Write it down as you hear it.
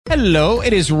Hello,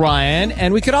 it is Ryan,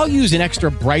 and we could all use an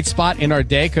extra bright spot in our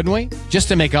day, couldn't we? Just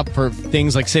to make up for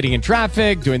things like sitting in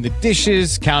traffic, doing the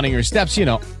dishes, counting your steps,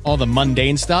 all the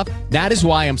mundane stuff. That is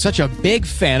why I'm such a big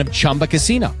fan of Chumba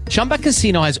Casino. Chumba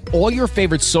Casino has all your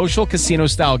favorite social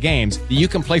casino-style games that you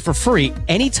can play for free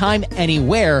anytime,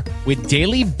 anywhere with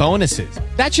daily bonuses.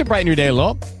 That should brighten your day a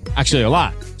little. Actually, a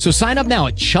lot. So sign up now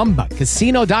at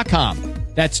ChumbaCasino.com.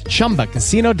 That's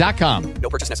ChumbaCasino.com. No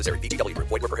purchase necessary. VGW Group.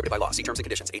 Void where prohibited by law. See terms and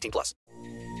conditions. 18+.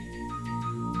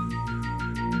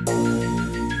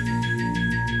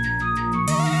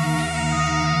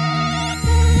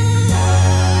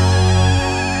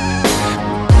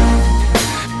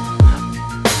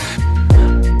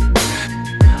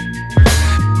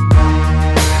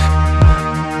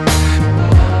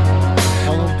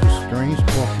 Hello to Strange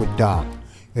Talk with Doc.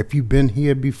 If you've been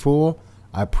here before,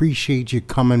 I appreciate you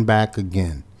coming back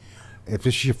again. If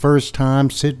it's your first time,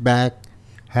 sit back,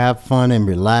 have fun, and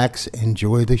relax.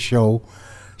 Enjoy the show.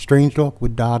 Strange Talk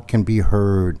with Doc can be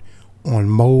heard on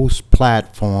most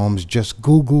platforms. Just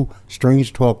Google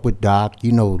Strange Talk with Doc.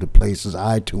 You know the places: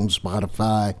 iTunes,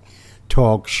 Spotify,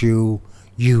 TalkShoe,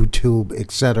 YouTube,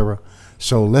 etc.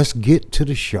 So let's get to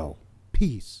the show.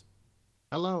 Peace.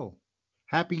 Hello.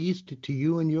 Happy Easter to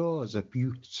you and yours if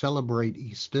you celebrate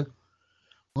Easter.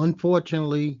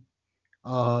 Unfortunately,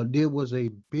 there was a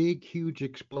big, huge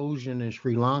explosion in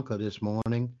Sri Lanka this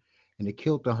morning, and it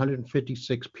killed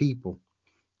 156 people,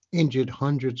 injured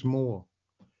hundreds more.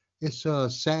 It's a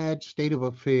sad state of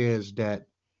affairs that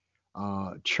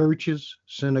churches,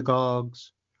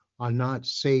 synagogues are not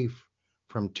safe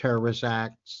from terrorist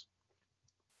acts.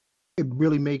 It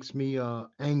really makes me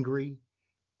angry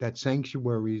that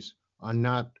sanctuaries are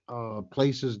not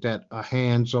places that are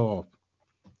hands off.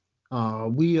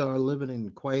 We are living in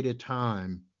quite a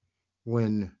time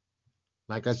when,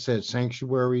 like I said,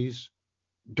 sanctuaries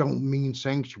don't mean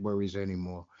sanctuaries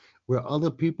anymore, where other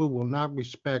people will not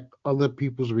respect other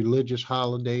people's religious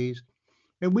holidays.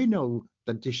 And we know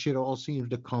that this shit all seems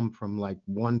to come from like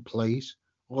one place.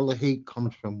 All the hate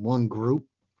comes from one group.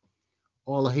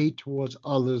 All the hate towards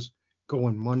others go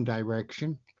in one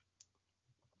direction.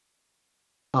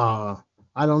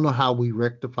 I don't know how we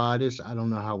rectify this. I don't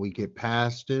know how we get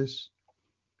past this.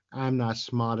 I'm not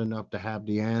smart enough to have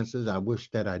the answers. I wish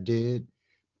that I did,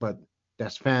 but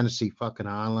that's fantasy fucking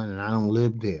island, and I don't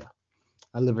live there.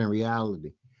 I live in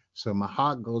reality. So my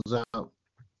heart goes out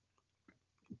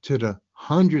to the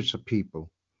hundreds of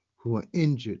people who are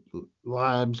injured,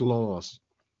 lives lost,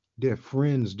 their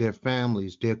friends, their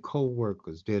families, their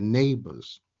co-workers, their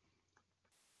neighbors.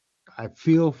 I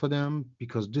feel for them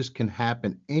because this can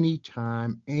happen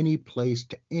anytime, any place,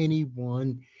 to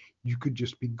anyone. You could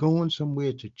just be going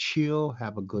somewhere to chill,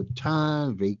 have a good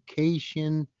time,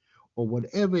 vacation, or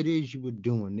whatever it is you were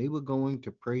doing. They were going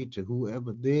to pray to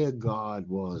whoever their God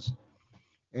was,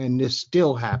 and this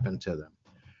still happened to them.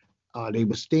 They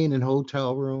were staying in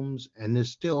hotel rooms, and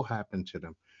this still happened to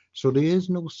them. So there is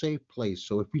no safe place.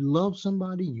 So if you love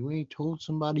somebody, you ain't told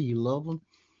somebody you love them.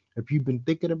 If you've been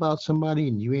thinking about somebody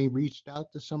and you ain't reached out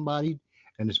to somebody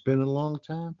and it's been a long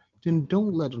time, then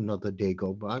don't let another day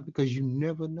go by, because you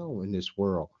never know in this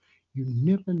world. You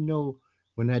never know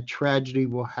when that tragedy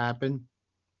will happen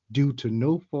due to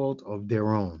no fault of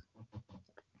their own.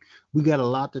 We got a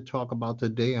lot to talk about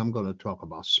today. I'm going to talk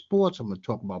about sports. I'm going to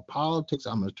talk about politics.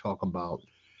 I'm going to talk about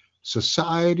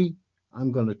society.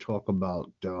 I'm going to talk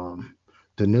about the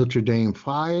Notre Dame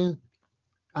fire.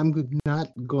 I'm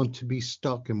not going to be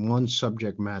stuck in one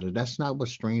subject matter. That's not what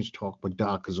Strange Talk with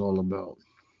Doc is all about.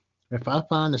 If I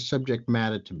find a subject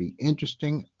matter to be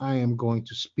interesting, I am going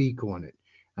to speak on it.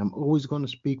 I'm always going to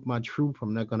speak my truth.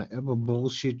 I'm not going to ever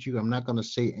bullshit you. I'm not going to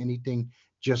say anything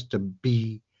just to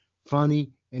be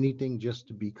funny, anything just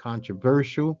to be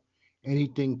controversial,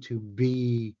 anything to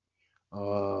be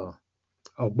a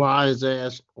wise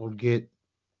ass or get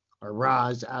a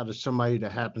rise out of somebody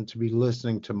that happened to be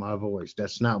listening to my voice.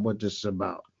 That's not what this is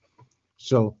about.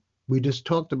 So we just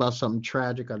talked about something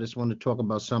tragic. I just want to talk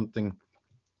about something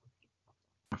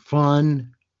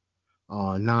fun,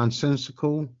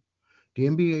 nonsensical. The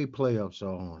NBA playoffs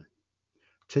are on.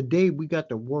 Today we got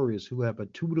the Warriors, who have a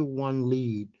 2-1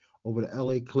 lead over the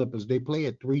LA Clippers. They play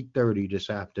at 3:30 this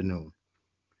afternoon.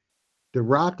 The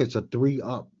Rockets are 3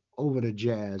 up over the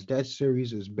Jazz. That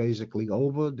series is basically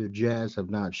over. The Jazz have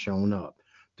not shown up.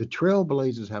 The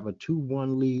Trailblazers have a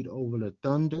 2-1 lead over the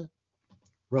Thunder.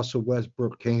 Russell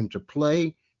Westbrook came to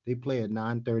play. They play at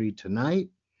 9:30 tonight.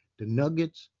 The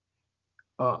Nuggets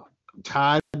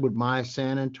tied with my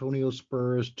San Antonio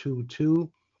Spurs 2-2.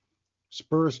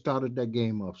 Spurs started that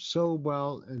game off so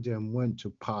well and then went to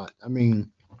pot. I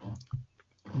mean,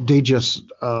 They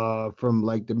just from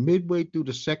like the midway through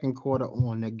the second quarter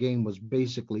on, that game was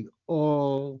basically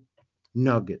all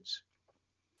Nuggets.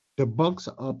 The Bucks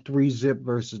are up 3-zip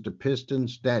versus the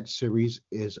Pistons. That series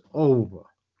is over.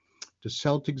 The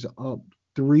Celtics are up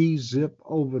 3-zip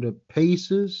over the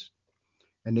Pacers,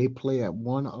 and they play at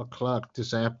 1 o'clock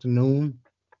this afternoon.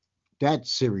 That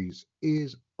series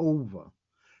is over.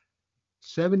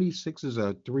 76ers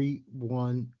are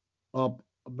 3-1 up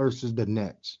versus the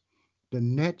Nets. The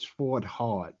Nets fought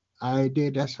hard. I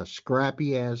did. That's a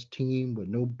scrappy ass team with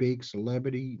no big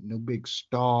celebrity, no big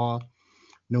star,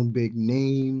 no big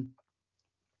name.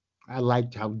 I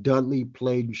liked how Dudley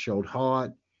played and showed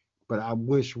heart, but I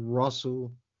wish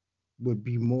Russell would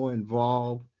be more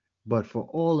involved. But for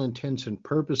all intents and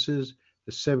purposes,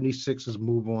 the 76ers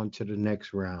move on to the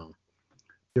next round.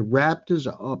 The Raptors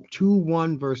are up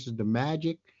 2-1 versus the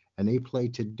Magic, and they play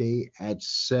today at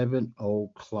 7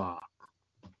 o'clock.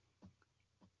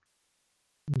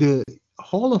 The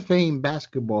Hall of Fame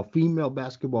female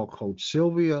basketball coach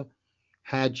Sylvia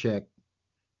Hadchek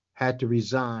had to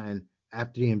resign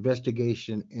after the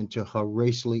investigation into her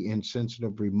racially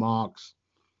insensitive remarks.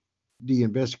 The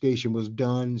investigation was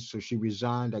done, so she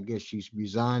resigned. I guess she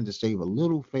resigned to save a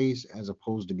little face as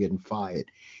opposed to getting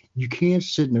fired. You can't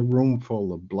sit in a room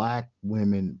full of black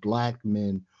women, black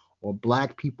men, or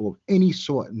black people of any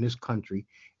sort in this country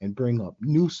and bring up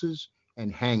nooses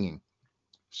and hanging.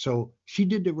 So she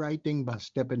did the right thing by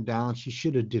stepping down. She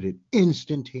should have did it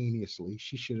instantaneously.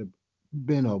 She should have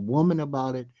been a woman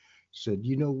about it, said,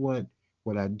 you know what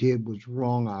I did was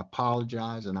wrong. I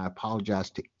apologize, and I apologize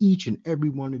to each and every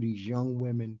one of these young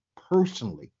women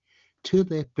personally to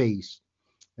their face.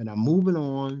 And I'm moving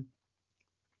on.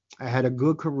 I had a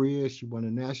good career. She won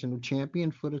a national champion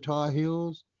for the Tar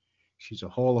Heels. She's a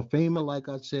Hall of Famer, like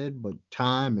I said, but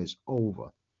time is over.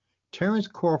 Terrence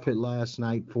Crawford last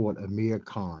night fought Amir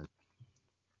Khan.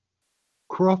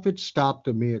 Crawford stopped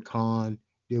Amir Khan.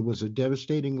 There was a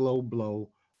devastating low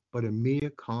blow, but Amir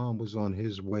Khan was on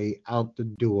his way out the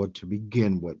door to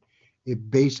begin with. It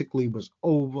basically was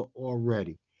over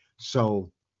already.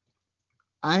 So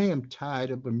I am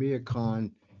tired of Amir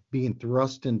Khan being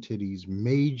thrust into these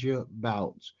major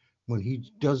bouts when he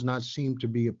does not seem to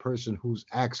be a person who's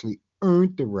actually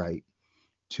earned the right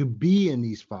to be in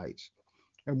these fights.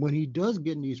 And when he does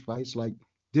get in these fights, like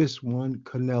this one,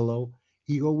 Canelo,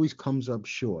 he always comes up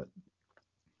short.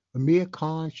 Amir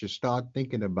Khan should start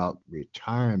thinking about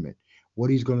retirement, what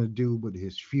he's going to do with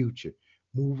his future,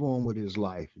 move on with his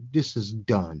life. This is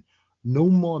done. No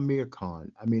more Amir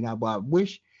Khan. I mean, I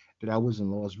wish that I was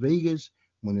in Las Vegas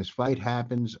when this fight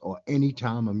happens or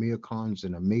anytime Amir Khan's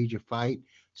in a major fight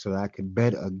so that I could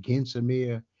bet against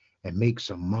Amir and make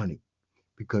some money.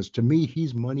 Because to me,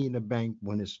 he's money in the bank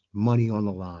when it's money on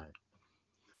the line.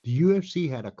 The UFC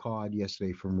had a card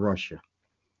yesterday from Russia.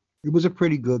 It was a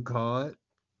pretty good card.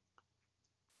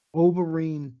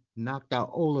 Overeem knocked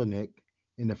out Olenek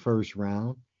in the first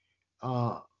round.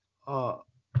 Uh, uh,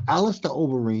 Alistair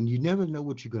Overeem, you never know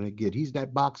what you're going to get. He's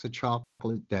that box of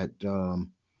chocolate that,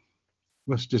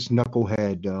 what's this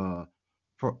knucklehead,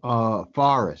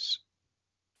 Forrest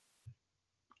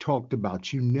talked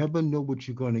about. You never know what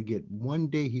you're going to get. One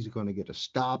day he's going to get a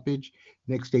stoppage.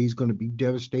 Next day he's going to be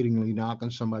devastatingly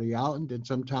knocking somebody out. And then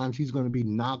sometimes he's going to be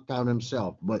knocked out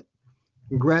himself. But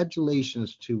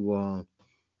congratulations to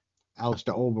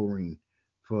Alistair Overeem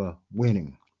for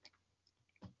winning.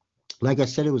 Like I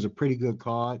said, it was a pretty good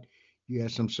card. You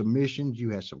had some submissions. You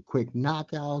had some quick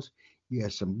knockouts. You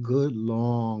had some good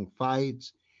long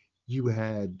fights. You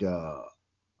had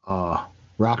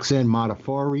Roxanne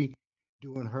Modafferi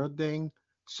doing her thing.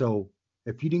 So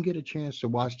if you didn't get a chance to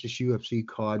watch this UFC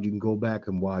card, you can go back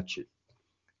and watch it.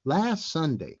 Last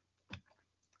Sunday,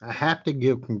 I have to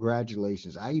give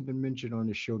congratulations. I even mentioned on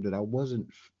the show that I wasn't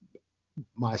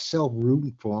myself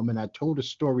rooting for him, and I told a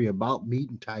story about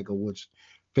meeting Tiger Woods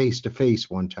face to face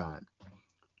one time.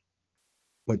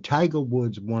 But Tiger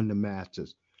Woods won the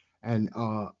Masters, and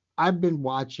I've been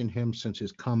watching him since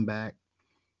his comeback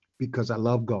because I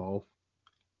love golf.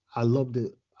 I love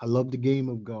the game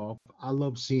of golf. I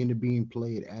love seeing it being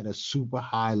played at a super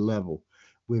high level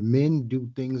where men do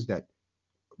things that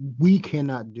we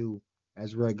cannot do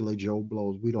as regular Joe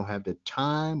Blows. We don't have the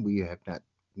time. We have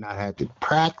not had the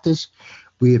practice.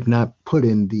 We have not put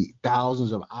in the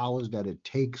thousands of hours that it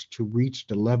takes to reach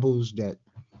the levels that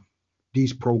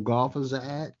these pro golfers are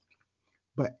at.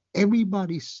 But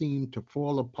everybody seemed to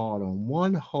fall apart on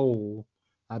one hole.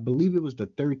 I believe it was the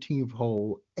 13th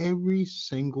hole. Every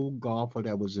single golfer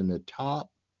that was in the top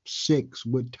 6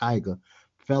 with Tiger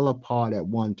fell apart at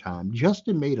one time.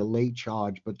 Justin made a late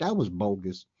charge, but that was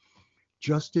bogus.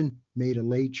 Justin made a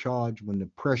late charge when the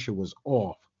pressure was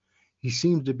off. He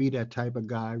seems to be that type of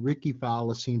guy. Ricky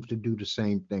Fowler seems to do the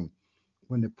same thing.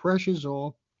 When the pressure's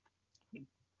off,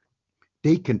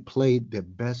 they can play the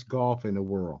best golf in the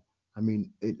world. I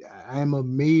mean, I'm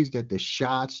amazed at the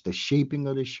shots, the shaping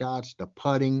of the shots, the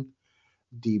putting,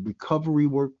 the recovery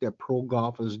work that pro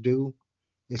golfers do.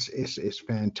 It's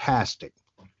fantastic.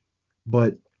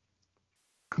 But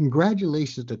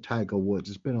congratulations to Tiger Woods.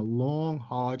 It's been a long,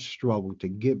 hard struggle to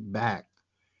get back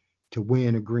to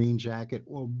wearing a green jacket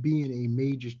or being a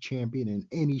major champion in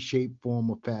any shape, form,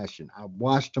 or fashion. I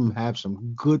watched him have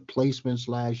some good placements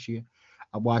last year.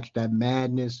 I watched that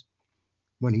madness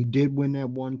when he did win that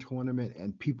one tournament,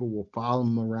 and people were following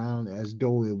him around as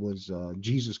though it was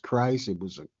Jesus Christ. It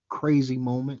was a crazy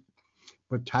moment.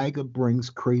 But Tiger brings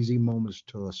crazy moments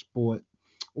to a sport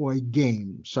or a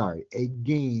game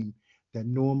that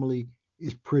normally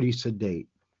is pretty sedate.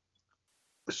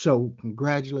 So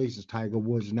congratulations, Tiger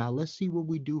Woods. Now let's see what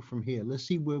we do from here. Let's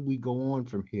see where we go on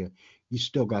from here. You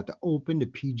still got the Open, the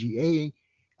PGA,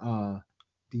 the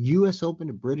U.S. Open,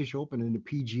 the British Open, and the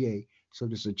PGA. So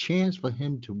there's a chance for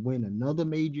him to win another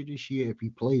major this year if he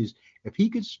plays. If he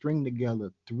could string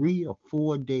together 3 or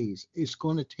 4 days, it's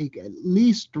going to take at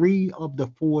least 3 of the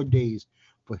 4 days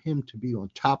for him to be on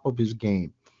top of his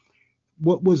game.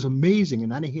 What was amazing,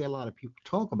 and I didn't hear a lot of people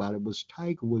talk about it, was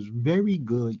Tiger was very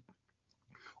good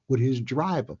with his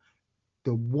driver.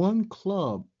 The one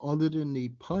club other than the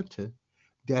putter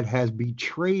that has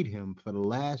betrayed him for the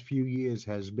last few years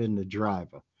has been the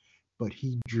driver. But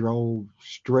he drove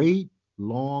straight,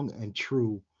 long, and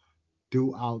true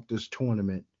throughout this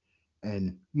tournament.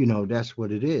 And, that's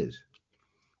what it is.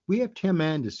 We have Tim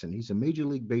Anderson. He's a Major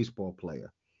League Baseball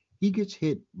player. He gets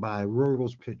hit by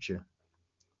Royals pitcher,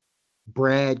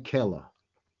 Brad Keller.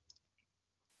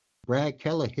 Brad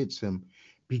Keller hits him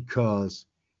because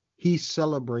he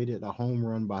celebrated a home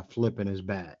run by flipping his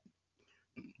bat.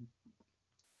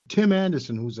 Tim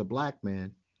Anderson, who's a black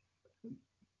man,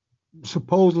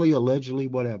 supposedly, allegedly,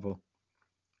 whatever,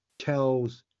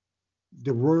 tells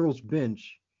the Royals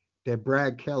bench that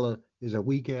Brad Keller is a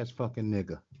weak ass fucking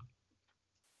nigger.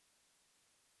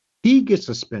 He gets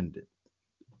suspended.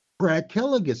 Brad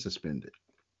Keller gets suspended.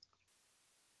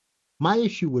 My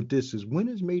issue with this is, when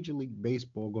is Major League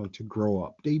Baseball going to grow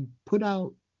up? They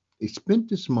spent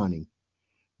this money,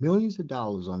 millions of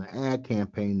dollars, on an ad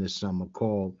campaign this summer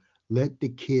called Let the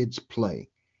Kids Play.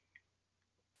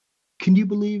 Can you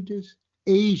believe this?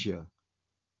 Asia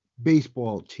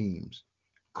baseball teams,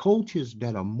 coaches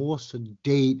that are more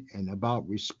sedate and about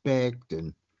respect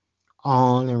and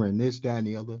honor and this, that, and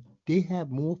the other, they have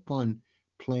more fun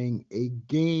playing a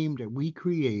game that we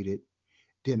created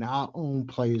than our own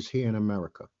players here in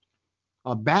America.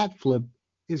 A bat flip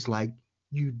is like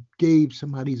you gave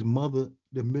somebody's mother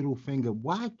the middle finger.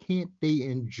 Why can't they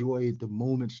enjoy the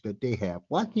moments that they have?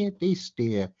 Why can't they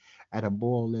stare at a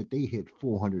ball that they hit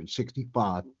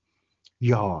 465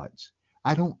 yards?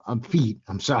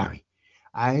 I'm sorry.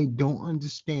 I don't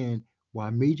understand why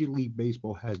Major League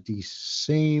Baseball has these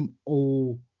same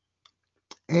old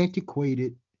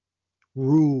antiquated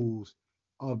rules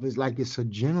of it's like it's a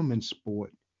gentleman's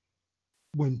sport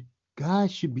when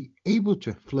guys should be able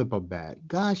to flip a bat.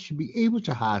 Guys should be able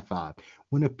to high five.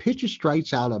 When a pitcher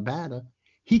strikes out a batter,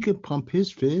 he could pump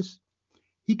his fist,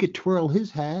 he could twirl his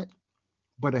hat,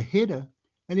 but a hitter,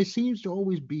 and it seems to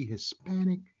always be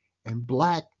Hispanic and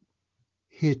black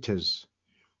hitters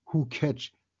who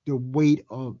catch the weight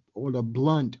of or the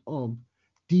blunt of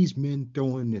these men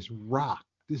throwing this rock,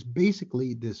 this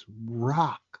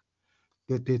rock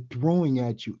that they're throwing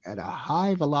at you at a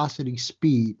high velocity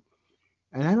speed.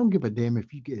 And I don't give a damn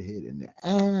if you get hit in the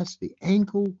ass, the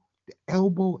ankle, the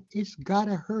elbow. It's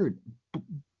gotta hurt.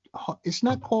 It's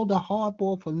not called a hard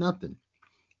ball for nothing,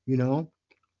 you know.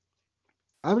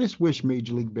 I just wish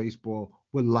Major League Baseball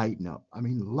would lighten up. I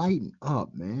mean, lighten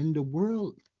up, man. The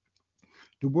world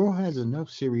has enough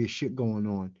serious shit going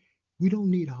on. We don't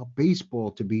need our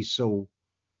baseball to be so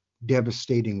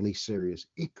devastatingly serious.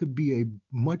 It would be a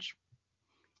much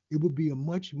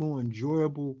more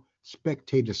enjoyable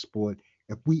spectator sport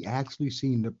if we actually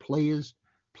seen the players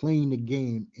playing the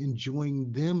game,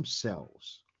 enjoying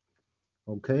themselves.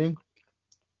 Okay?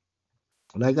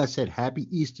 Like I said, happy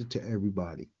Easter to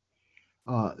everybody.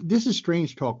 This is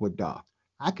Strange Talk with Doc.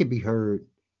 I could be heard.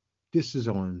 This is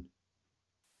on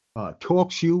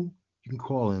TalkShoe. You can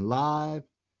call in live.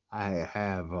 I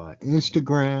have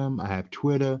Instagram. I have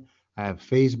Twitter. I have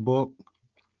Facebook.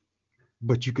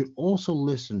 But you can also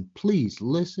listen. Please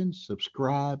listen,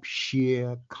 subscribe,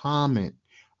 share, comment.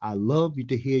 I love you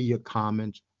to hear your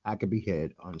comments. I could be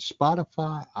heard on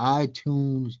Spotify,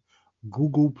 iTunes,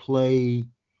 Google Play,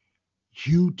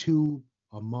 YouTube,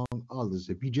 among others.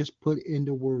 If you just put in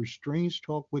the word Strange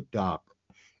Talk with Doc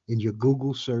in your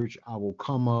Google search, I will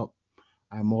come up.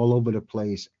 I'm all over the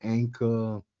place.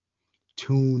 Anchor,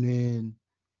 TuneIn,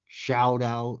 Shout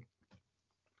Out,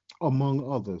 among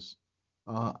others.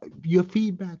 Uh, your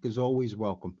feedback is always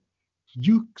welcome.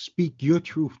 You speak your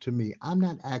truth to me. I'm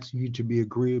not asking you to be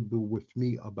agreeable with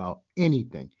me about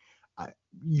anything. I,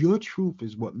 your truth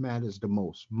is what matters the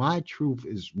most. My truth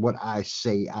is what I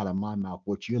say out of my mouth,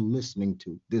 what you're listening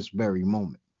to this very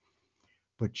moment.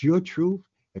 But your truth,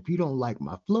 if you don't like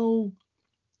my flow,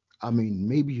 I mean,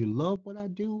 maybe you love what I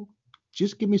do,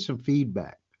 just give me some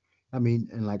feedback. I mean,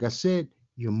 and like I said,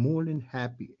 you're more than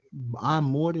happy. I'm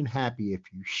more than happy if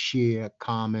you share,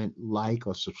 comment, like,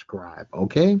 or subscribe.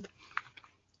 Okay?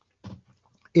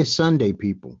 It's Sunday,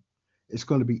 people. It's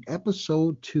going to be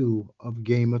episode 2 of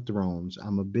Game of Thrones.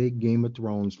 I'm a big Game of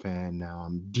Thrones fan now.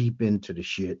 I'm deep into the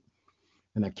shit,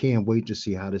 and I can't wait to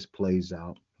see how this plays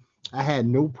out. I had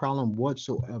no problem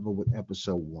whatsoever with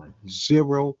episode 1.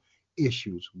 Zero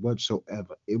issues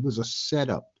whatsoever. It was a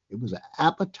setup, it was an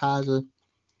appetizer.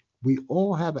 We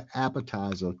all have an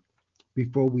appetizer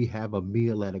before we have a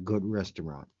meal at a good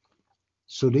restaurant.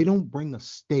 So they don't bring a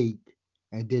steak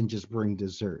and then just bring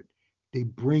dessert. They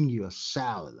bring you a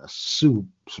salad, a soup,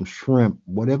 some shrimp,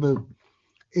 whatever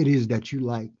it is that you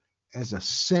like as a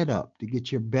setup to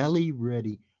get your belly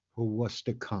ready for what's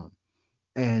to come.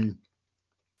 And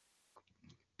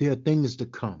there are things to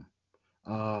come.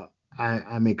 Uh,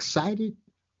 I'm excited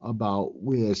about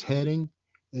where it's heading.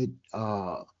 It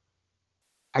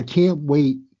I can't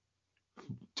wait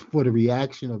for the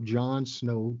reaction of Jon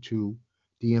Snow to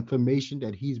the information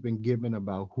that he's been given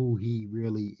about who he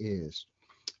really is.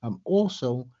 I'm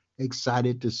also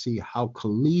excited to see how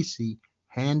Khaleesi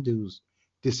handles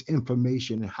this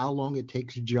information and how long it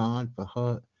takes John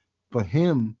for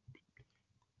him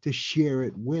to share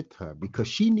it with her because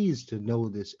she needs to know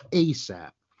this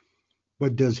ASAP.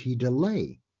 But does he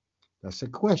delay? That's a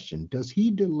question. Does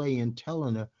he delay in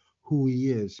telling her who he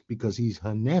is because he's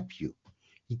her nephew?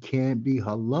 He can't be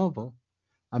her lover.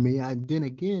 I mean, then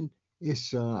again,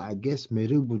 it's I guess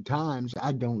medieval times.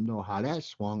 I don't know how that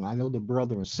swung. I know the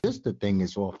brother and sister thing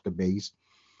is off the base,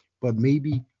 but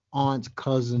maybe aunts,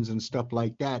 cousins, and stuff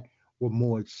like that were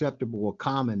more acceptable or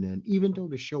common then. Even though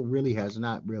the show really has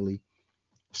not really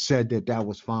said that that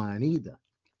was fine either.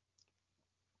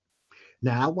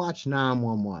 Now I watched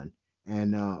 911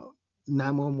 and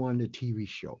 911 the TV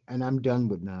show, and I'm done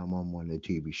with 911 the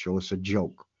TV show. It's a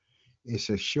joke. It's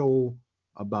a show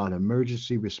about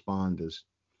emergency responders.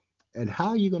 And how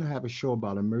are you going to have a show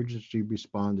about emergency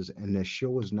responders and the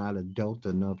show is not adult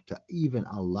enough to even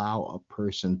allow a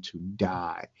person to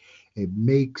die? It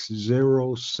makes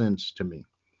zero sense to me.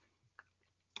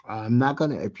 I'm not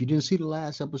going to, if you didn't see the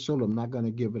last episode, I'm not going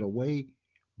to give it away.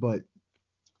 But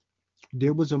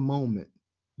there was a moment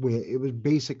where it was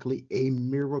basically a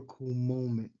miracle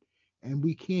moment. And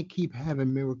we can't keep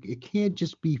having miracle. It can't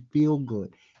just be feel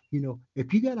good. You know,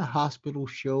 if you got a hospital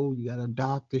show, you got a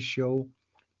doctor show,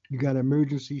 you got an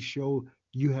emergency show,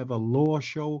 you have a law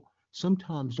show.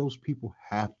 Sometimes those people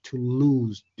have to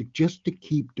lose just to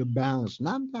keep the balance. And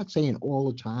I'm not saying all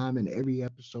the time in every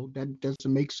episode, that doesn't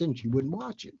make sense. You wouldn't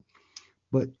watch it.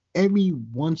 But every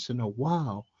once in a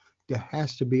while, there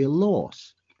has to be a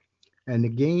loss. And the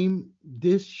game,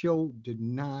 this show did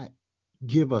not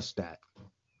give us that.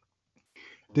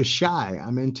 The Shy,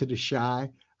 I'm into the Shy.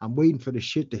 I'm waiting for the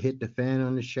shit to hit the fan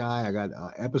on the Shy. I got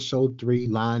episode 3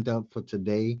 lined up for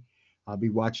today. I'll be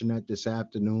watching that this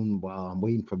afternoon while I'm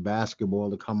waiting for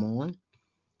basketball to come on.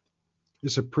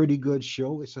 It's a pretty good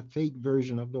show. It's a fake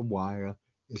version of The Wire.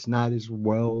 It's not as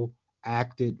well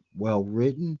acted, well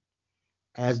written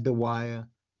as The Wire,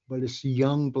 but it's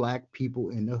young black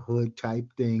people in the hood type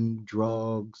thing,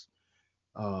 drugs,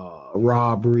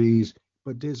 robberies.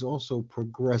 But there's also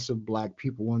progressive black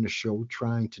people on the show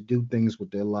trying to do things with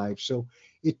their life. So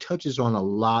it touches on a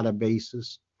lot of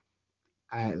bases.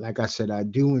 Like I said, I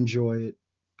do enjoy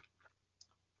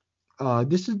it.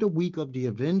 This is the week of the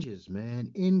Avengers,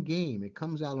 man. In game, it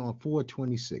comes out on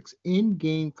 4/26. In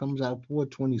game comes out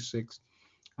 4/26.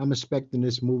 I'm expecting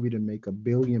this movie to make $1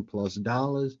 billion plus.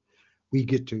 We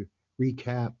get to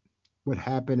recap what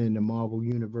happened in the Marvel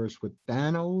universe with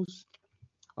Thanos,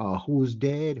 who's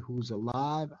dead, who's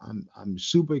alive. I'm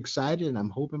super excited, and I'm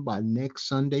hoping by next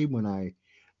Sunday when I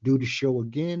do the show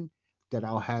again that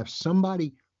I'll have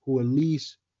somebody who at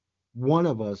least one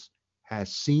of us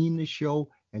has seen the show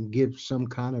and give some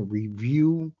kind of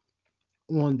review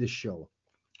on the show.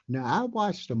 Now, I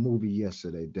watched a movie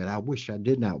yesterday that I wish I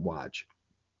did not watch.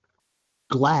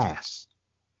 Glass.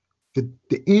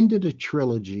 The end of the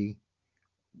trilogy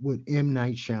with M.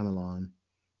 Night Shyamalan,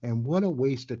 and what a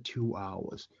waste of 2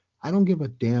 hours. I don't give a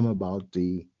damn about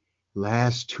the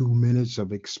last 2 minutes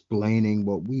of explaining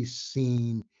what we've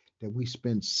seen that we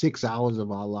spent 6 hours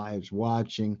of our lives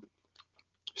watching.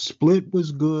 Split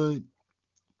was good.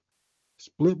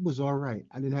 Split was all right.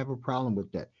 I didn't have a problem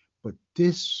with that. But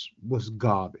this was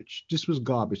garbage. This was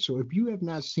garbage. So if you have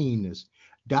not seen this,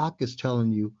 Doc is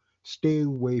telling you stay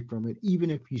away from it.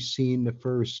 Even if you've seen the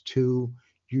first two,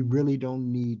 you really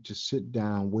don't need to sit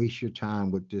down, waste your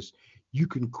time with this. You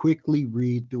can quickly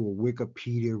read through a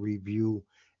Wikipedia review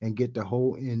and get the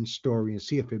whole end story and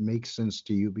see if it makes sense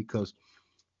to you. Because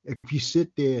if you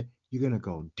sit there, you're gonna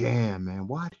go, damn man,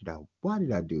 why did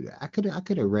I do that? I could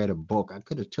have read a book, I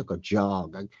could have took a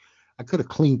jog, I could have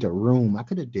cleaned the room, I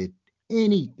could have did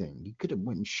anything. You could have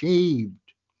went and shaved.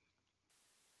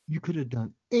 You could have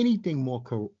done anything more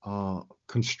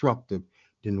constructive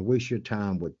than to waste your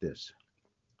time with this.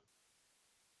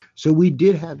 So we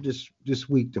did have this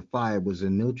week. The fire was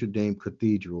in Notre Dame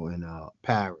Cathedral in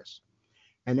Paris,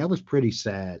 and that was pretty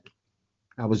sad.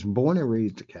 I was born and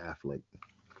raised a Catholic.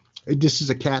 This is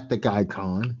a Catholic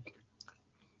icon.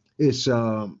 It's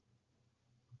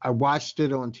I watched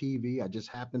it on TV. I just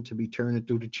happened to be turning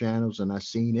through the channels and I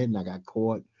seen it and I got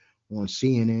caught on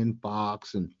CNN,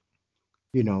 Fox, and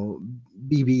you know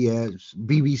BBS,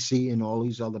 BBC, and all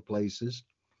these other places.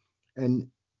 And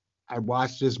I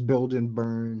watched this building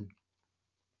burn,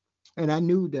 and I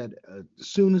knew that as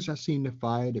soon as I seen the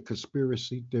fire, the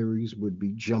conspiracy theories would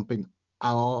be jumping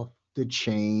off the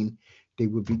chain. They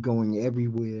would be going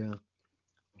everywhere.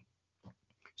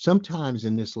 Sometimes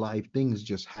in this life, things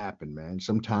just happen, man.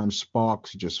 Sometimes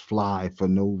sparks just fly for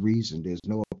no reason. There's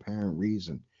no apparent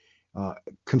reason. Uh,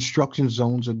 Construction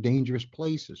zones are dangerous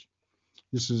places.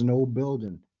 This is an old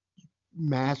building,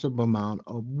 massive amount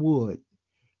of wood.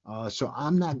 So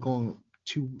I'm not going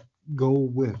to go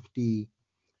with the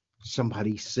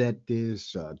somebody said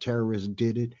this, terrorists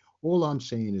did it. All I'm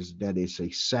saying is that it's a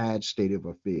sad state of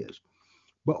affairs.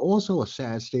 But also, a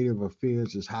sad state of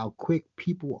affairs is how quick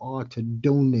people are to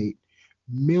donate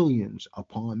millions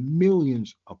upon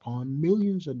millions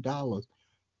of dollars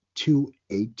to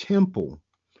a temple,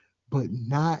 but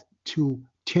not to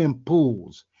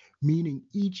temples, meaning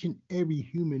each and every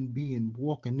human being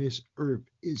walking this earth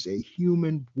is a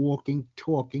human, walking,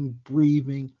 talking,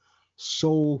 breathing,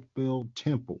 soul filled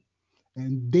temple.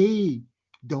 And they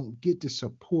don't get the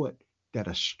support that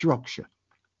a structure.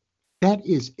 That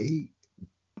is a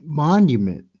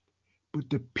monument, but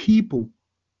the people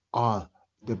are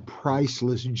the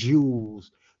priceless jewels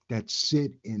that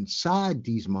sit inside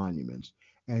these monuments,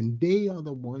 and they are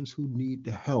the ones who need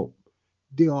the help.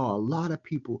 There are a lot of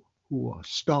people who are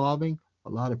starving, a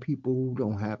lot of people who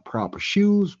don't have proper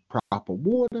shoes, proper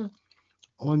water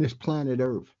on this planet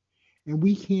Earth. And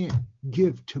we can't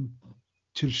give to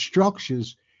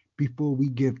structures before we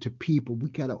give to people. We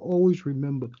got to always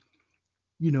remember,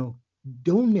 you know,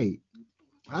 donate.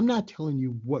 I'm not telling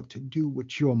you what to do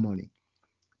with your money,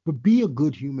 but be a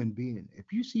good human being.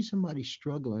 If you see somebody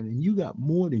struggling and you got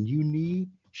more than you need,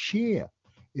 share.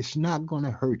 It's not going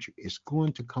to hurt you. It's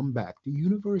going to come back. The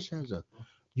universe has a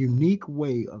unique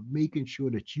way of making sure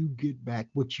that you get back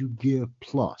what you give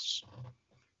plus.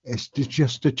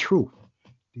 Just the truth.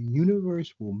 The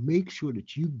universe will make sure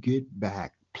that you get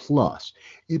back plus.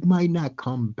 It might not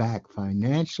come back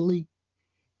financially.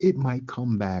 It might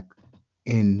come back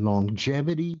in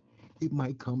longevity. It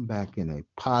might come back in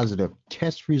a positive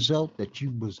test result that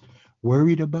you was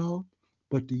worried about.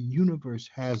 But the universe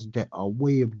has a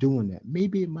way of doing that.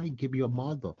 Maybe it might give your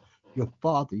mother, your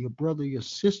father, your brother, your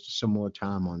sister some more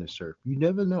time on this earth. You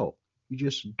never know. You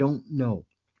just don't know.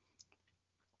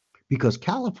 Because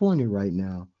California right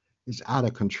now is out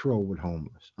of control with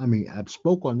homeless. I mean, I've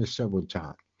spoke on this several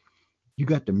times. You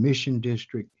got the Mission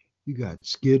District, you got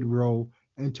Skid Row,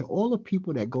 and to all the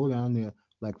people that go down there,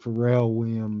 like Pharrell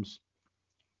Williams,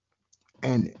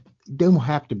 and they don't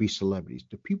have to be celebrities.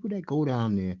 The people that go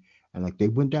down there, and like they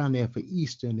went down there for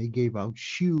Easter and they gave out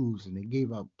shoes and they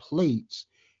gave out plates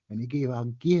and they gave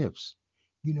out gifts.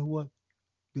 You know what?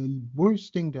 The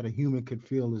worst thing that a human could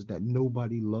feel is that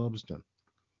nobody loves them.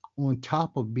 On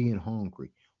top of being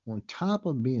hungry, on top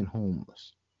of being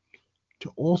homeless,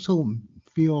 to also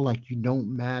feel like you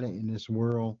don't matter in this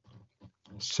world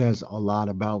says a lot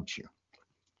about you.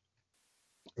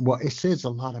 Well, it says a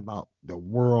lot about the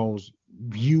world's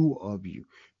view of you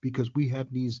because we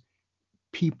have these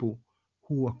people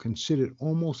who are considered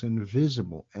almost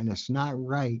invisible, and it's not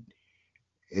right.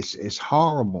 It's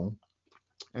horrible,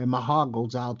 and my heart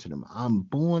goes out to them. I'm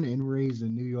born and raised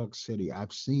in New York City.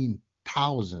 I've seen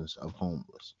thousands of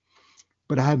homeless,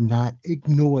 but I have not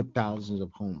ignored thousands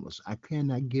of homeless. I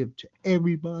cannot give to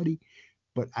everybody,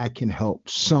 but I can help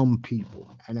some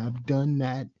people. And I've done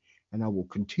that, and I will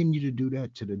continue to do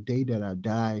that to the day that I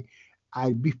die.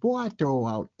 Before I throw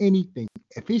out anything,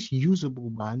 if it's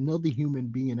usable by another human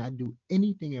being, I do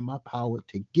anything in my power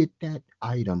to get that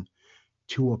item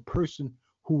to a person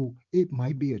who it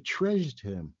might be a treasure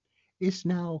to them. It's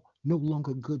now no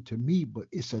longer good to me, but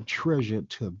it's a treasure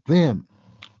to them,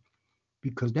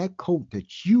 because that coat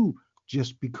that you,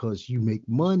 just because you make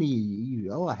money,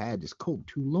 oh, I had this coat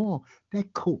too long.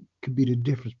 That coat could be the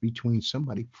difference between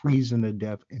somebody freezing to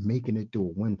death and making it through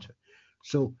a winter.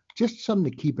 So just something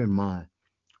to keep in mind.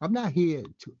 I'm not here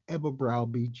to ever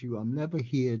browbeat you. I'm never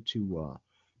here to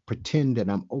pretend that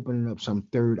I'm opening up some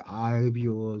third eye of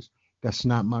yours. That's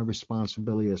not my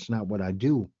responsibility. That's not what I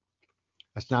do.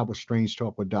 That's not what Strange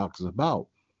Talk with Doc is about.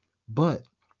 But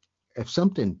if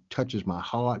something touches my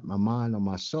heart, my mind, or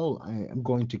my soul, I am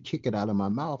going to kick it out of my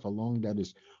mouth along that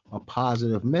is a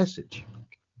positive message.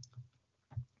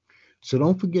 So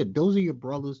don't forget, those are your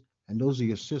brothers and those are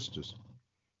your sisters,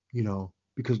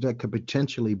 because that could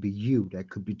potentially be you. That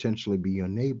could potentially be your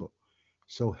neighbor.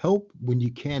 So help when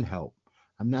you can help.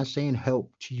 I'm not saying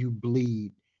help till you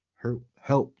bleed,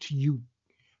 help till you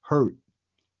hurt,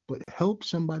 but help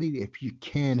somebody if you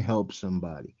can help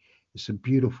somebody. It's a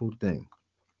beautiful thing.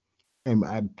 And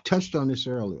I touched on this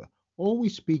earlier.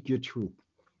 Always speak your truth.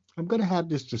 I'm going to have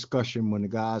this discussion when the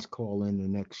guys call in the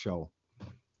next show,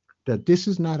 that this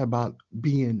is not about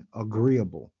being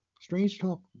agreeable. Strange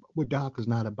Talk with Doc is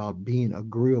not about being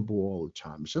agreeable all the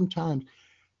time. Sometimes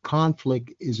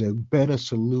conflict is a better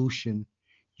solution.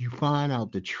 You find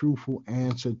out the truthful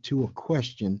answer to a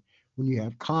question when you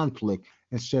have conflict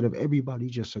instead of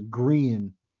everybody just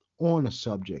agreeing on a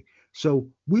subject. So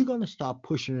we're going to start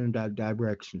pushing in that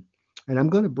direction. And I'm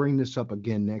going to bring this up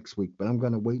again next week, but I'm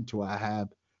going to wait until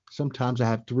sometimes I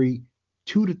have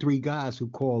two to three guys who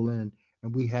call in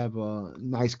and we have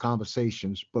nice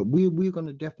conversations. But we're going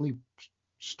to definitely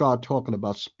start talking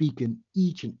about speaking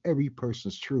each and every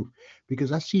person's truth,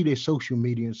 because I see their social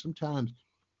media, and sometimes,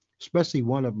 especially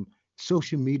one of them,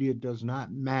 social media does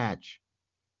not match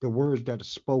the words that are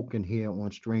spoken here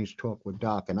on Strange Talk with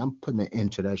Doc, and I'm putting an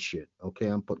end to that shit.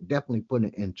 Okay, definitely putting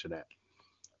an end to that.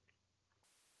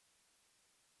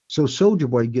 So Soldier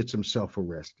Boy gets himself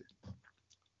arrested,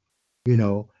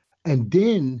 and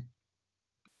then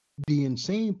the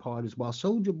insane part is while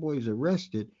Soldier Boy is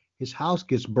arrested, his house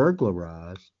gets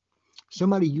burglarized.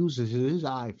 Somebody uses his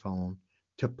iPhone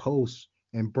to post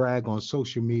and brag on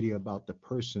social media about the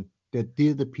person that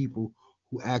they're the people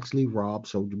who actually robbed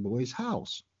Soldier Boy's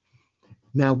house.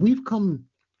 Now we've come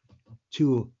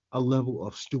to a level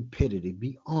of stupidity,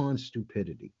 beyond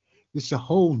stupidity. It's a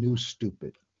whole new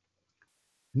stupid.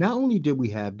 Not only did we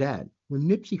have that, when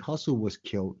Nipsey Hussle was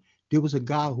killed, there was a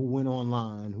guy who went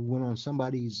online, who went on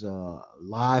somebody's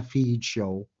live feed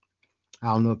show. I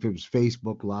don't know if it was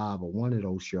Facebook Live or one of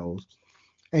those shows.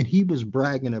 And he was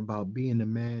bragging about being the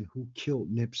man who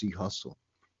killed Nipsey Hussle.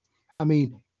 I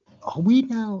mean, are we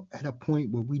now at a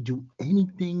point where we do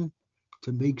anything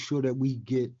to make sure that we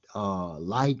get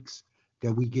likes,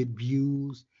 that we get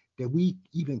views, that we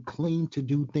even claim to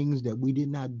do things that we did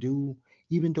not do,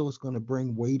 even though it's going to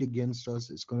bring weight against us,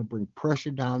 it's going to bring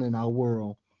pressure down in our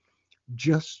world,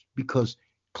 just because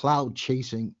cloud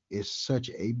chasing is such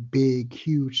a big,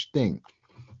 huge thing.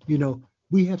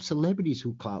 We have celebrities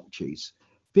who cloud chase.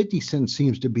 50 Cent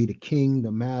seems to be the king,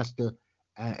 the master,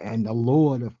 and the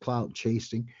lord of cloud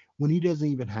chasing when he doesn't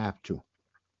even have to.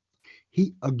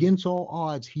 He, against all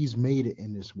odds, he's made it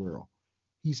in this world.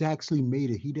 He's actually made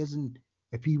it. He doesn't,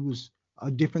 if he was a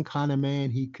different kind of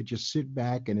man, he could just sit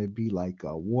back and it'd be like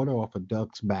water off a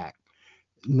duck's back.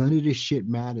 None of this shit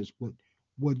matters.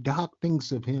 What Doc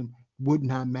thinks of him would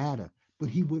not matter, but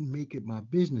he wouldn't make it my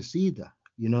business either.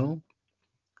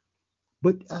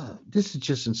 But this is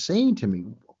just insane to me.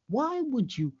 Why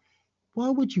would you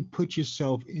put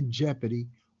yourself in jeopardy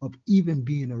of even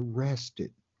being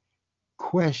arrested,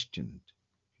 questioned,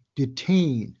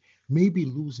 detained, maybe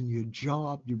losing your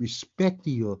job, your respect to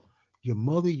your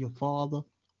mother, your father,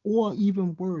 or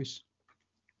even worse,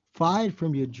 fired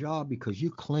from your job because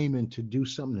you're claiming to do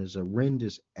something as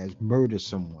horrendous as murder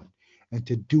someone, and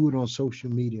to do it on social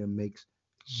media makes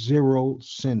zero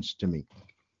sense to me.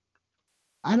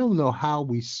 I don't know how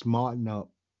we smarten up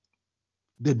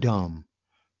the dumb,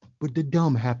 but the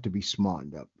dumb have to be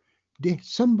smartened up.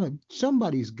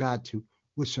 Somebody's got to,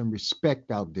 with some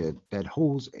respect out there that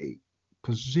holds a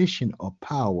position of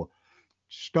power,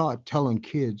 start telling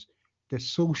kids that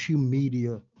social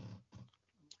media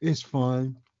is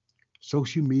fun,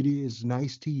 social media is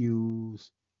nice to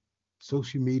use,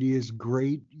 Social media is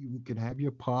great. You can have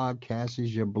your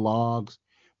podcasts, your blogs,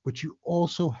 but you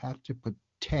also have to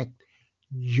protect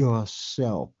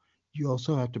yourself. You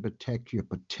also have to protect your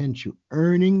potential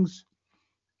earnings.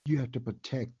 You have to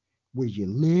protect where you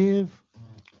live.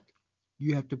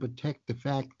 You have to protect the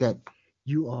fact that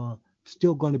you are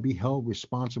still going to be held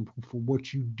responsible for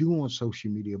what you do on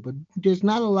social media. But there's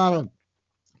not a lot of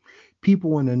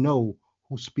people in the know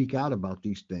who speak out about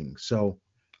these things. So,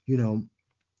 you know,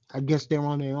 I guess they're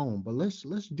on their own. But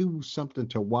let's do something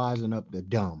to wisen up the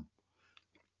dumb.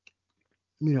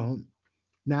 You know,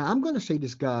 now I'm going to say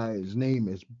this guy's name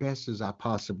as best as I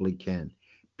possibly can.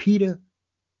 Peter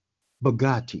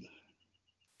Bugatti.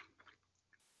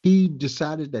 He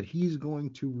decided that he's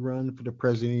going to run for the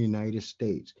president of the United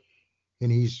States.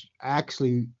 And he's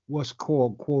actually what's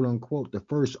called, quote unquote, the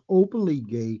first openly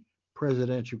gay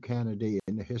presidential candidate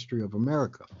in the history of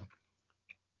America.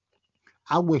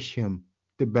 I wish him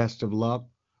the best of luck,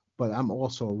 but I'm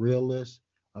also a realist.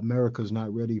 America's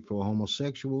not ready for a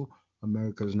homosexual.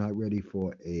 America's not ready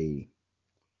for a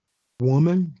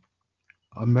woman.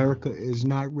 America is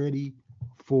not ready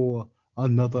for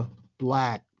another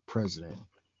black president.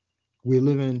 We're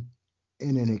living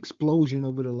in an explosion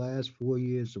over the last 4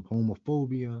 years of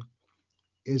homophobia,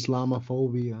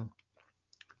 Islamophobia,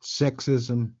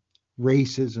 sexism,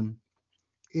 racism.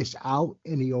 It's out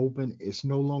in the open. It's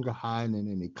no longer hiding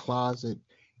in any closet.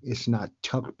 It's not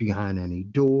tucked behind any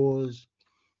doors.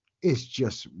 It's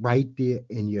just right there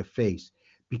in your face.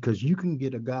 Because you can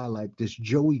get a guy like this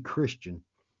Joey Christian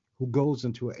who goes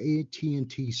into an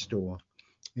AT&T store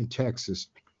in Texas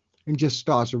and just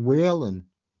starts railing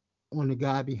on the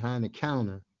guy behind the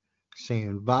counter,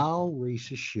 saying vile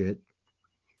racist shit,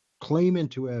 claiming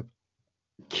to have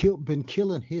been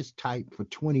killing his type for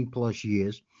 20 plus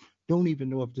years. Don't even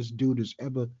know if this dude has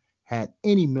ever had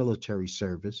any military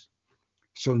service.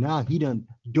 So now he done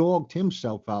dogged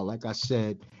himself out, like I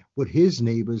said, with his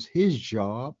neighbors, his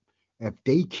job, if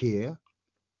they care.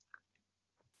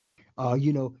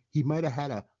 He might have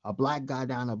had a black guy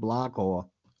down the block or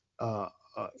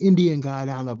Indian guy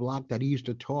down the block that he used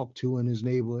to talk to in his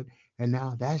neighborhood. And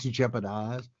now that's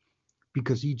jeopardized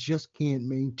because he just can't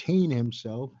maintain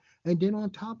himself. And then on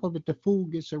top of it, the fool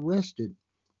gets arrested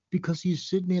because he's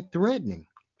sitting there threatening.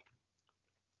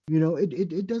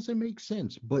 It doesn't make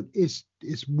sense, but it's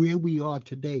where we are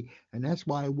today. And that's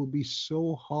why it would be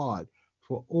so hard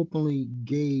for openly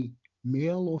gay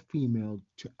male or female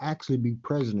to actually be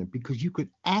president because you could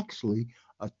actually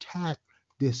attack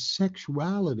their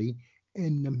sexuality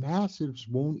and the masses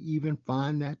won't even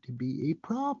find that to be a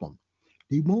problem.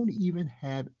 They won't even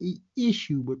have a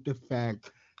issue with the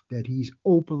fact that he's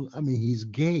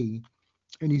gay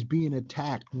and he's being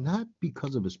attacked not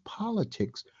because of his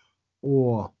politics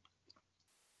or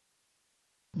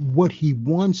what he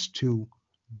wants to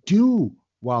do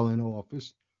while in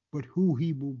office, but who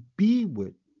he will be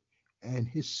with and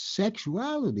his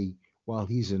sexuality while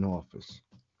he's in office.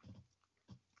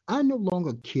 I no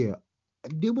longer care.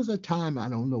 There was a time, I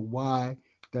don't know why,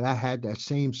 that I had that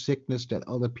same sickness that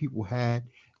other people had,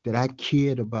 that I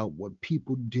cared about what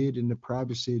people did in the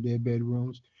privacy of their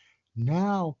bedrooms.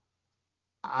 Now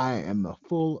I am a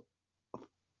full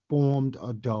formed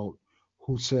adult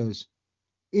who says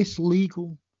it's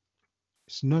legal,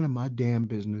 it's none of my damn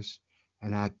business,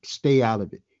 and I stay out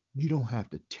of it. You don't have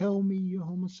to tell me you're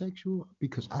homosexual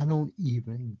because I don't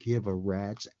even give a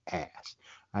rat's ass.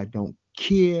 I don't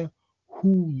care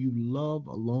who you love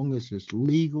as long as it's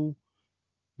legal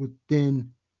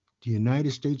within the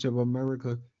United States of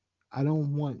America. I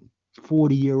don't want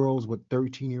 40-year-olds with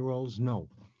 13-year-olds. No,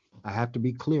 I have to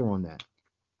be clear on that.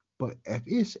 But if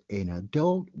it's an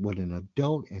adult with an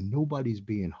adult and nobody's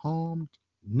being harmed,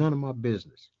 none of my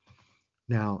business.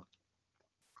 Now,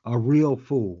 a real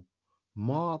fool,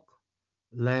 Mark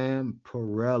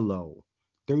Lamparello,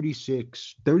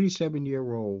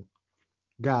 37-year-old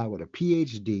guy with a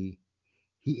PhD.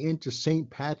 He entered St.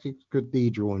 Patrick's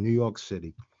Cathedral in New York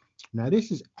City. Now,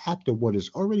 this is after what has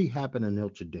already happened in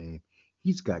Notre Dame.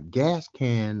 He's got gas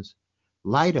cans,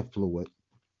 lighter fluid,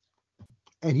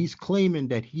 and he's claiming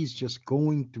that he's just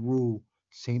going through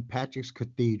St. Patrick's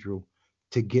Cathedral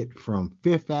to get from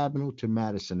Fifth Avenue to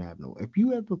Madison Avenue. If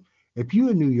you're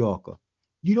a New Yorker,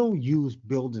 you don't use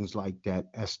buildings like that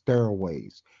as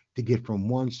stairways to get from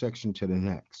one section to the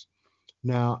next.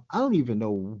 Now, I don't even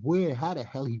know how the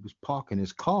hell he was parking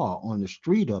his car on the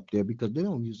street up there because they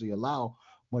don't usually allow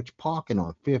much parking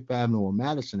on Fifth Avenue or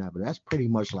Madison Avenue. That's pretty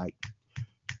much like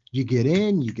you get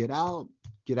in, you get out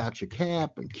your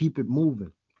cab and keep it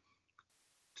moving.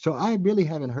 So I really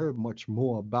haven't heard much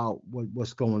more about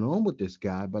what's going on with this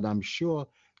guy, but I'm sure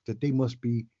that they must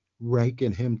be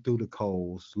raking him through the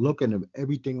coals, looking at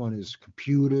everything on his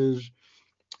computers.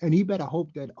 And he better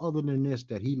hope that other than this,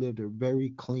 that he lived a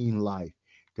very clean life,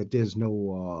 that there's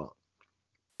no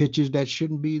pictures that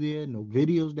shouldn't be there, no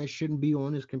videos that shouldn't be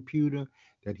on his computer,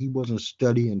 that he wasn't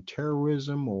studying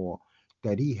terrorism or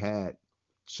that he had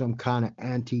some kind of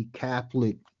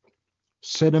anti-Catholic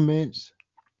sentiments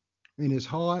in his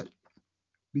heart,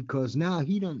 because now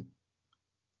he done,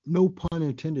 no pun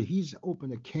intended, he's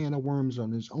opened a can of worms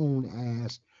on his own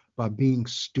ass by being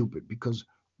stupid. Because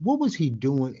what was he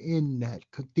doing in that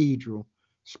cathedral,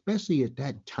 especially at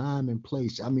that time and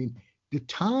place? I mean, the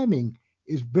timing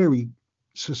is very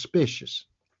suspicious.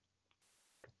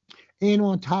 And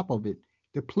on top of it,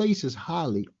 the place is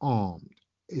highly armed.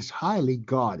 It's highly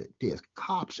guarded. There's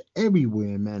cops everywhere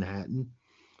in Manhattan.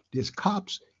 There's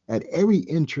cops at every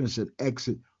entrance and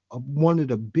exit of one of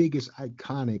the biggest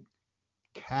iconic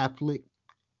Catholic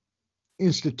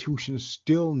institutions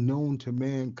still known to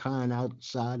mankind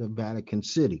outside of Vatican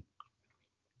City.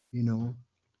 You know.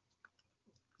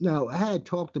 Now I had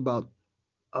talked about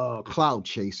cloud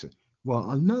chaser.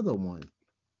 Well, another one,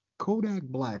 Kodak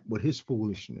Black with his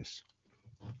foolishness.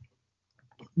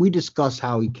 We discussed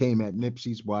how he came at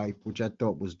Nipsey's wife, which I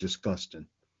thought was disgusting.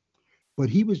 But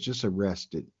he was just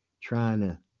arrested trying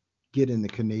to get in the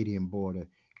Canadian border.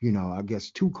 You know, I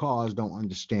guess two cars don't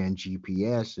understand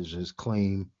GPS is his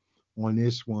claim on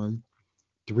this one.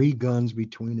 Three guns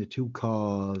between the two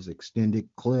cars, extended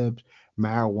clips,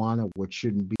 marijuana, which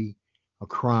shouldn't be a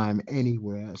crime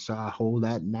anywhere. So I hold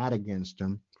that not against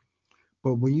him.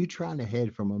 But when you're trying to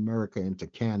head from America into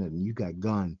Canada and you got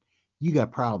gun, you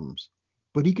got problems.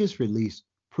 But he gets released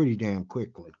pretty damn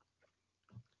quickly.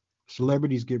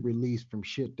 Celebrities get released from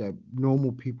shit that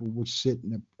normal people would sit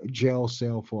in a jail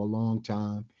cell for a long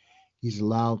time. He's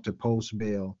allowed to post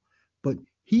bail. But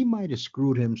he might have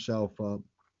screwed himself up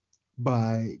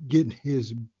by getting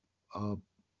his uh,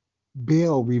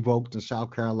 bail revoked in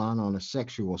South Carolina on a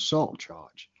sexual assault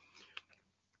charge.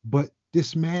 But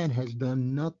this man has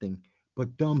done nothing but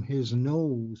thumb his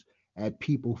nose at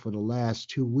people for the last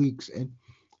 2 weeks. And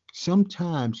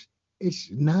sometimes it's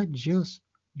not just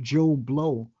Joe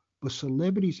Blow, but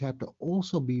celebrities have to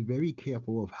also be very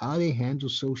careful of how they handle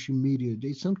social media.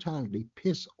 They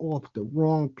piss off the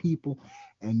wrong people,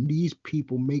 and these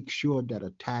people make sure that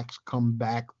attacks come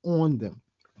back on them.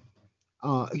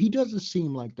 He doesn't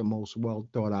seem like the most well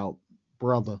thought out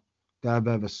brother that I've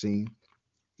ever seen.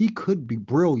 He could be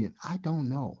brilliant. I don't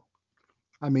know.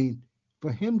 I mean,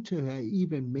 for him to have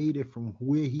even made it from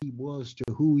where he was to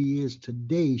who he is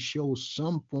today shows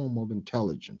some form of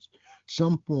intelligence,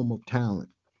 some form of talent.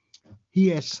 He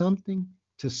has something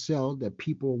to sell that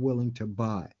people are willing to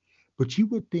buy. But you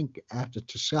would think after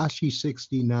Takashi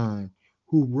 69,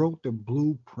 who wrote the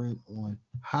blueprint on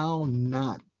how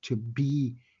not to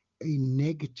be a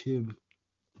negative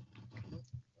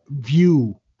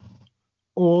view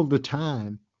all the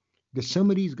time, that some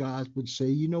of these guys would say,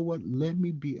 you know what, let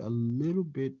me be a little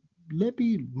bit, let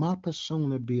me, my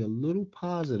persona be a little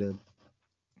positive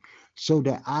so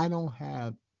that I don't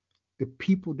have the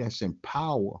people that's in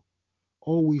power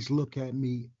always look at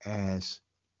me as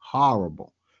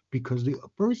horrible. Because the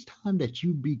first time that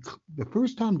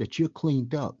you're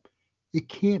cleaned up, it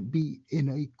can't be in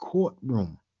a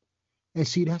courtroom. And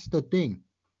see, that's the thing.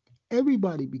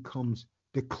 Everybody becomes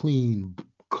the clean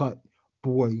cut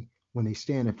boy when they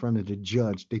stand in front of the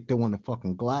judge. They throw on the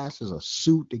fucking glasses, a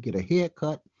suit, they get a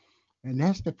haircut. And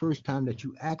that's the first time that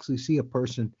you actually see a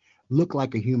person look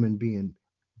like a human being.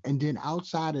 And then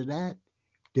outside of that,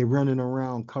 they're running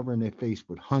around covering their face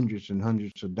with hundreds and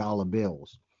hundreds of dollar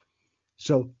bills.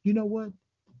 So, you know what?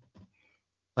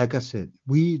 Like I said,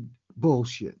 weed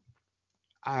bullshit.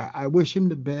 I wish him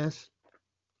the best,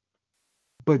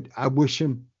 but I wish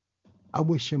him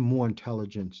more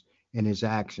intelligence in his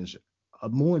actions,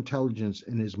 more intelligence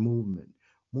in his movement,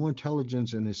 more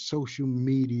intelligence in his social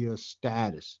media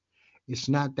status. It's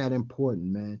not that important,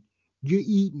 man. You're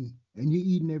eating and you're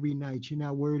eating every night. You're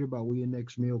not worried about where your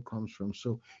next meal comes from.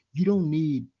 So you don't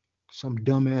need some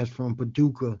dumbass from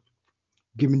Paducah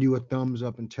giving you a thumbs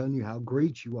up and telling you how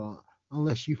great you are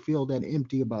unless you feel that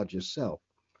empty about yourself.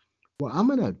 Well, I'm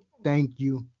going to thank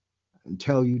you and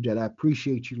tell you that I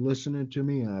appreciate you listening to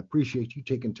me. And I appreciate you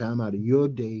taking time out of your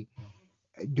day,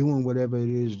 doing whatever it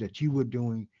is that you were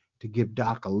doing to give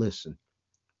Doc a listen.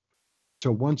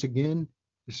 So once again,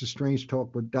 this is Strange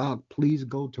Talk with Doc. Please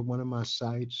go to one of my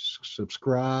sites,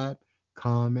 subscribe,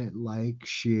 comment, like,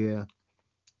 share.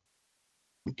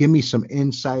 Give me some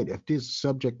insight. If there's a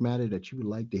subject matter that you would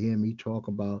like to hear me talk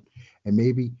about, and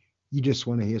maybe you just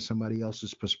want to hear somebody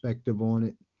else's perspective on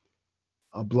it,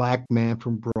 a black man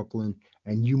from Brooklyn,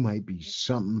 and you might be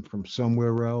something from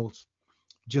somewhere else,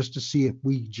 just to see if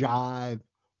we jive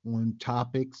on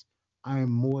topics. I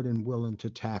am more than willing to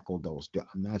tackle those.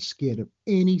 I'm not scared of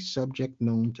any subject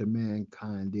known to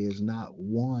mankind. There's not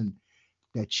one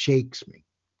that shakes me.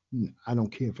 I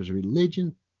don't care if it's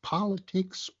religion,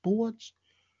 politics, sports,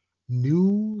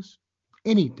 news,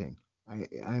 anything.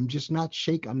 I'm just not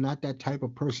shake. I'm not that type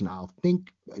of person. I'll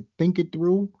think it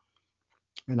through,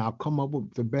 and I'll come up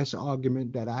with the best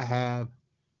argument that I have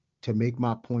to make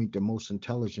my point the most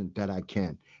intelligent that I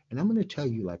can. And I'm going to tell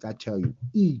you, like I tell you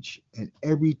each and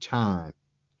every time,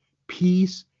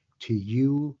 peace to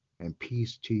you and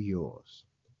peace to yours.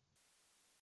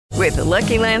 With the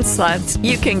Lucky Land Slots,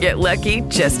 you can get lucky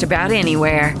just about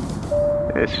anywhere.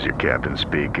 This is your captain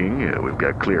speaking. We've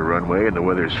got clear runway and the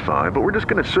weather's fine, but we're just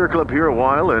going to circle up here a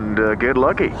while and get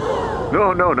lucky.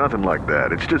 No, nothing like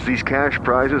that. It's just these cash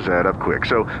prizes add up quick.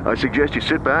 So I suggest you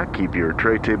sit back, keep your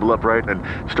tray table upright, and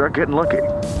start getting lucky.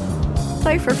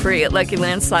 Play for free at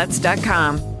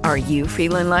LuckyLandSlots.com. Are you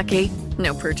feeling lucky?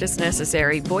 No purchase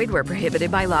necessary. Void where prohibited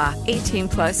by law.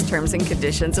 18+ terms and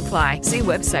conditions apply. See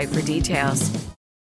website for details.